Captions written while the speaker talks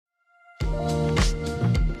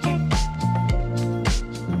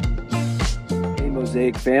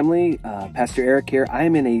Mosaic family, Pastor Eric here. I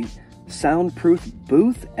am in a soundproof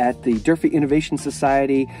booth at the Durfee Innovation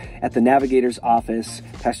Society at the Navigator's office.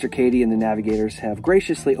 Pastor Katie and the Navigators have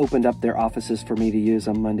graciously opened up their offices for me to use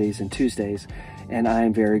on Mondays and Tuesdays, and I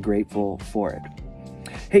am very grateful for it.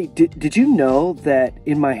 Hey, did you know that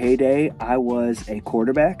in my heyday, I was a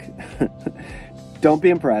quarterback? Don't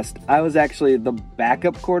be impressed. I was actually the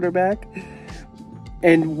backup quarterback.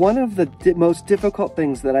 And one of the most difficult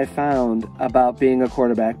things that I found about being a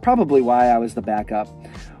quarterback, probably why I was the backup,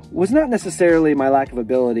 was not necessarily my lack of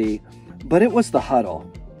ability, but it was the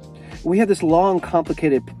huddle. We had this long,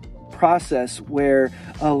 complicated process where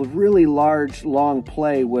a really large, long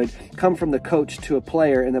play would come from the coach to a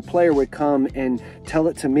player, and the player would come and tell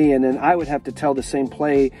it to me, and then I would have to tell the same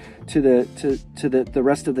play to the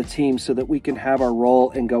rest of the team so that we can have our role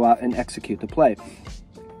and go out and execute the play.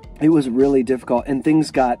 It was really difficult, and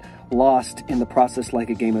things got lost in the process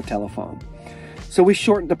like a game of telephone. So we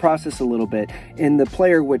shortened the process a little bit, and the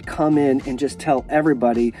player would come in and just tell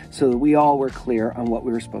everybody so that we all were clear on what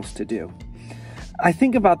we were supposed to do. I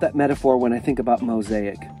think about that metaphor when I think about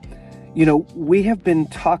Mosaic. You know, we have been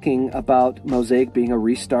talking about Mosaic being a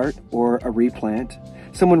restart or a replant.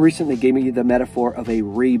 Someone recently gave me the metaphor of a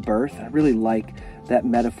rebirth. I really like that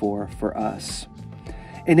metaphor for us.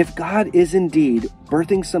 And if God is indeed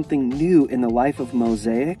birthing something new in the life of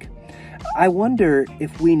Mosaic, I wonder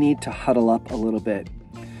if we need to huddle up a little bit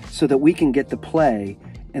so that we can get the play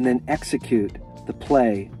and then execute the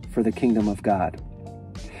play for the kingdom of God.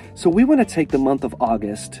 So we want to take the month of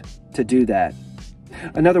August to do that.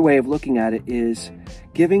 Another way of looking at it is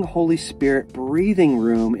giving Holy Spirit breathing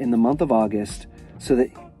room in the month of August so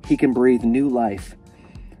that He can breathe new life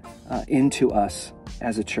into us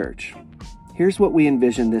as a church. Here's what we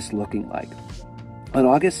envision this looking like. On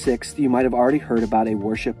August 6th, you might have already heard about a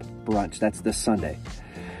worship brunch. That's this Sunday.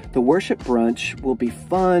 The worship brunch will be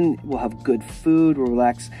fun. We'll have good food, we'll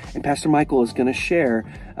relax. And Pastor Michael is going to share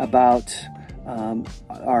about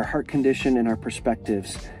our heart condition and our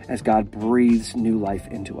perspectives as God breathes new life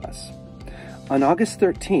into us. On August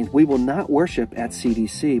 13th, we will not worship at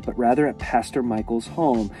CDC, but rather at Pastor Michael's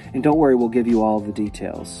home. And don't worry, we'll give you all the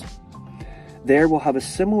details. There we'll have a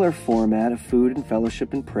similar format of food and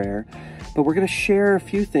fellowship and prayer, but we're going to share a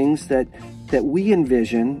few things that we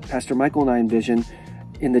envision, Pastor Michael and I envision,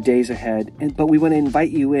 in the days ahead, but we want to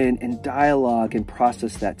invite you in and dialogue and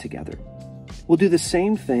process that together. We'll do the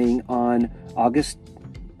same thing on August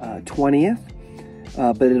 20th,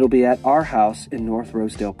 but it'll be at our house in North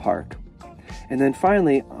Rosedale Park. And then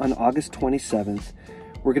finally, on August 27th,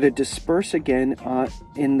 we're going to disperse again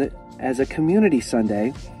as a community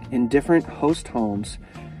Sunday in different host homes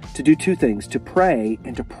to do two things: to pray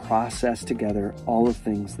and to process together all the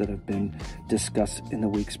things that have been discussed in the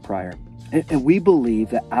weeks prior. And we believe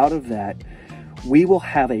that out of that, we will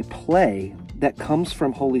have a play that comes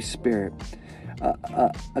from Holy Spirit,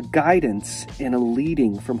 a guidance and a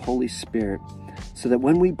leading from Holy Spirit, so that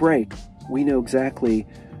when we break, we know exactly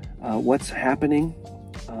what's happening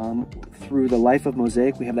through the life of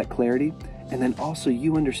Mosaic. We have that clarity. And then also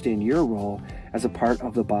you understand your role as a part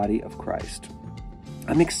of the body of Christ.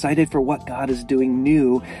 I'm excited for what God is doing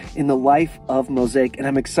new in the life of Mosaic, and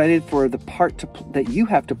I'm excited for the part that you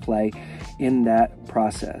have to play in that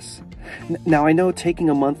process. Now, I know taking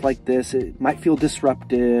a month like this, it might feel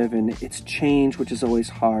disruptive and it's change, which is always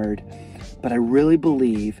hard, but I really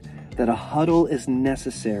believe that a huddle is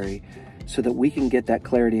necessary so that we can get that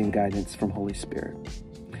clarity and guidance from Holy Spirit.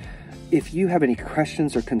 If you have any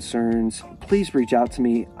questions or concerns, please reach out to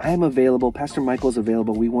me. I am available. Pastor Michael is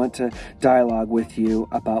available. We want to dialogue with you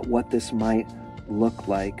about what this might look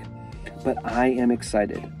like. But I am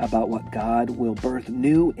excited about what God will birth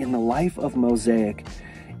new in the life of Mosaic.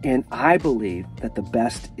 And I believe that the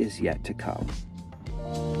best is yet to come.